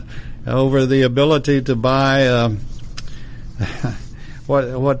over the ability to buy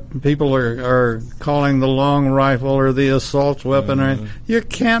what people are calling the long rifle or the assault weapon. Mm-hmm. You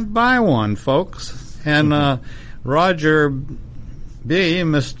can't buy one, folks. And Roger B.,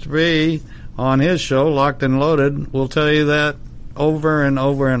 Mr. B., on his show, Locked and Loaded, will tell you that over and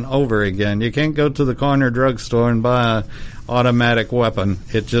over and over again. You can't go to the corner drugstore and buy an automatic weapon.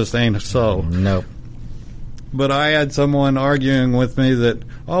 It just ain't so. Nope. But I had someone arguing with me that,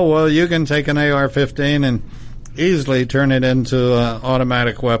 you can take an AR-15 and easily turn it into an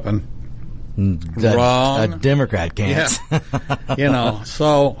automatic weapon. Wrong. A Democrat can't. Yeah.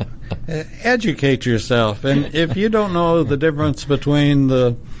 So educate yourself. And if you don't know the difference between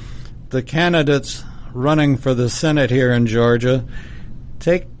the candidates running for the Senate here in Georgia,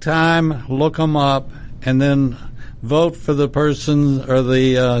 take time, look them up, and then vote for the persons or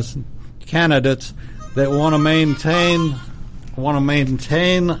the candidates that want to maintain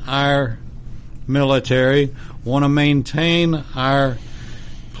our military, want to maintain our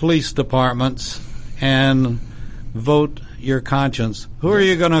police departments, and vote your conscience. Who are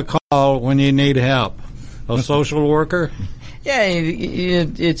you going to call when you need help? A social worker? Yeah,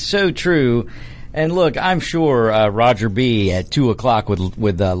 it's so true. And look, I'm sure Roger B. at 2 o'clock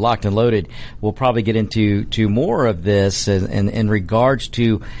with Locked and Loaded will probably get into more of this in regards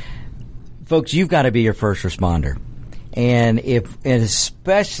to, folks, you've got to be your first responder. And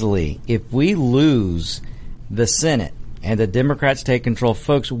especially if we lose the Senate and the Democrats take control,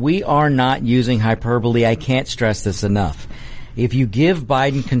 folks, we are not using hyperbole. I can't stress this enough. If you give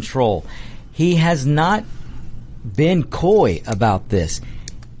Biden control, he has not been coy about this.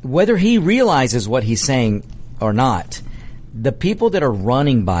 Whether he realizes what he's saying or not, the people that are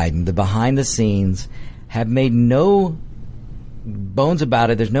running Biden, the behind the scenes, have made no bones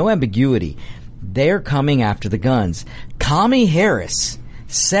about it. There's no ambiguity. They're coming after the guns. Kamala Harris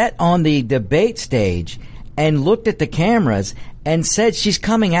sat on the debate stage and looked at the cameras and said she's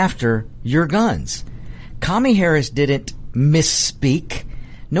coming after your guns. Kamala Harris didn't misspeak.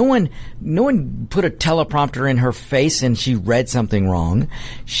 No one put a teleprompter in her face and she read something wrong.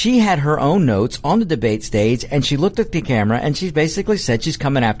 She had her own notes on the debate stage and she looked at the camera and she basically said she's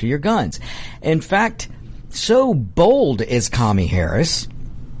coming after your guns. In fact, so bold is Kamala Harris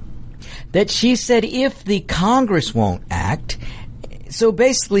that she said if the Congress won't act, so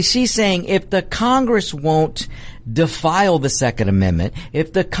basically she's saying if the Congress won't defile the Second Amendment,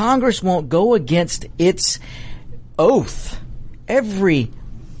 if the Congress won't go against its oath, every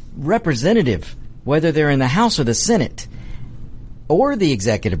representative, whether they're in the House or the Senate or the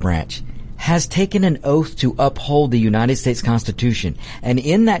executive branch, has taken an oath to uphold the United States Constitution. And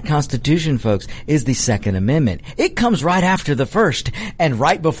in that Constitution, folks, is the Second Amendment. It comes right after the First and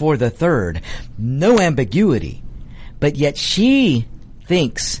right before the Third. No ambiguity. But yet she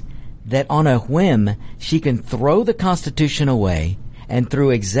thinks that on a whim, she can throw the Constitution away and through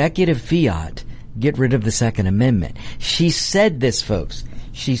executive fiat get rid of the Second Amendment. She said this, folks.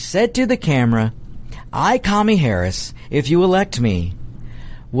 She said to the camera, I, Kamala Harris, if you elect me,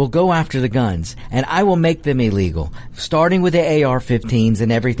 will go after the guns, and I will make them illegal, starting with the AR-15s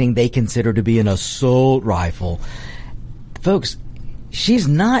and everything they consider to be an assault rifle. Folks, she's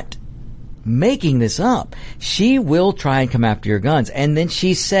not making this up. She will try and come after your guns. And then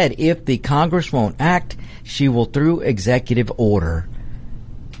she said if the Congress won't act, she will, through executive order,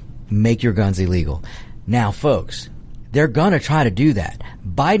 make your guns illegal. Now, folks, they're going to try to do that.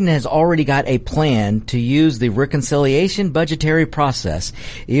 Biden has already got a plan to use the reconciliation budgetary process.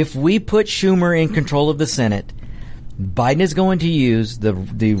 If we put Schumer in control of the Senate, Biden is going to use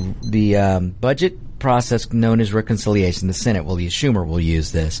the budget process known as reconciliation. The Senate will use, Schumer will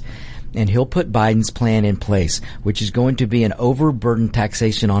use this. And he'll put Biden's plan in place, which is going to be an overburdened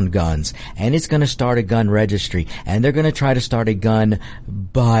taxation on guns. And it's going to start a gun registry. And they're going to try to start a gun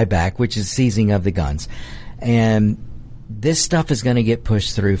buyback, which is seizing of the guns. And this stuff is going to get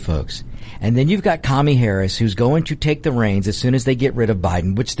pushed through, folks. And then you've got Kamala Harris, who's going to take the reins as soon as they get rid of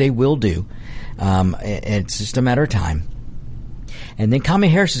Biden, which they will do. It's just a matter of time. And then Kamala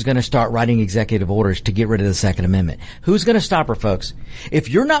Harris is going to start writing executive orders to get rid of the Second Amendment. Who's going to stop her, folks? If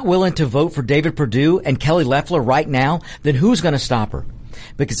you're not willing to vote for David Perdue and Kelly Loeffler right now, then who's going to stop her?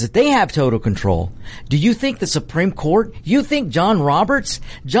 Because if they have total control, do you think the Supreme Court, you think John Roberts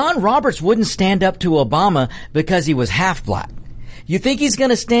wouldn't stand up to Obama because he was half black? You think he's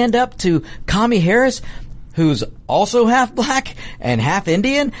going to stand up to Kamala Harris, who's also half black and half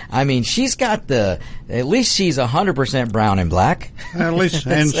Indian? I mean, she's got at least she's 100% brown and black. At least,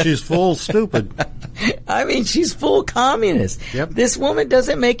 and she's full stupid. I mean, she's full communist. Yep. This woman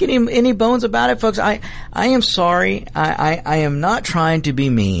doesn't make any bones about it, folks. I am sorry. I am not trying to be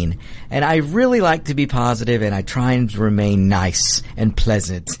mean, and I really like to be positive, and I try and remain nice and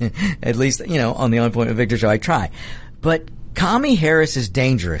pleasant. At least, on the On Point with Victor show, I try. But Kamala Harris is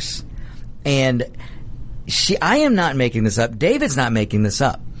dangerous, and I am not making this up. David's not making this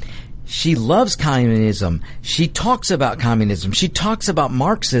up. She loves communism. She talks about communism. She talks about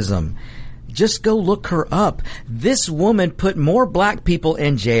Marxism. Just go look her up. This woman put more black people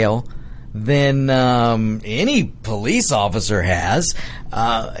in jail than any police officer has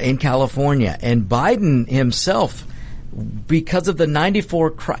in California. And Biden himself, because of the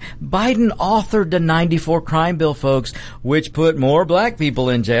 94 Biden authored the 94 crime bill, folks, which put more black people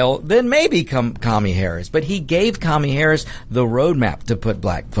in jail than maybe Kamala Harris. But he gave Kamala Harris the roadmap to put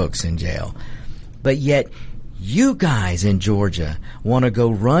black folks in jail. But yet, you guys in Georgia want to go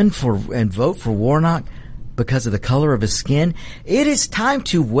run for and vote for Warnock because of the color of his skin? It is time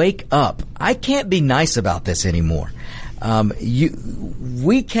to wake up. I can't be nice about this anymore.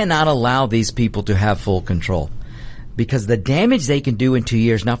 We cannot allow these people to have full control, because the damage they can do in 2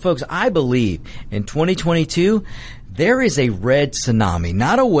 years. Now, folks, I believe in 2022, there is a red tsunami,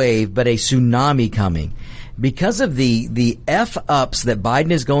 not a wave, but a tsunami coming because of the F-ups that Biden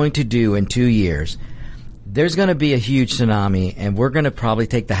is going to do in 2 years. There's going to be a huge tsunami, and we're going to probably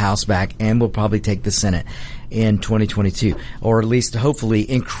take the House back, and we'll probably take the Senate in 2022, or at least hopefully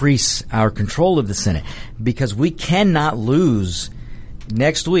increase our control of the Senate, because we cannot lose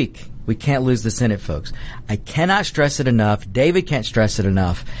next week. We can't lose the Senate, folks. I cannot stress it enough. David can't stress it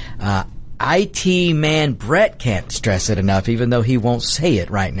enough. IT man Brett can't stress it enough, even though he won't say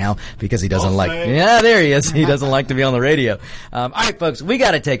it right now because he doesn't yeah, there he is. He doesn't like to be on the radio. All right, folks, we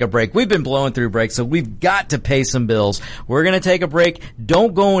got to take a break. We've been blowing through breaks, so we've got to pay some bills. We're going to take a break.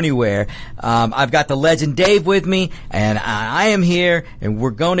 Don't go anywhere. I've got the legend Dave with me, and I am here, and we're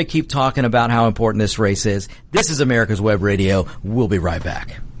going to keep talking about how important this race is. This is America's Web Radio. We'll be right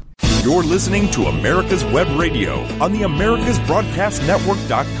back. You're listening to America's Web Radio on the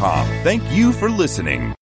AmericasBroadcastNetwork.com. Thank you for listening.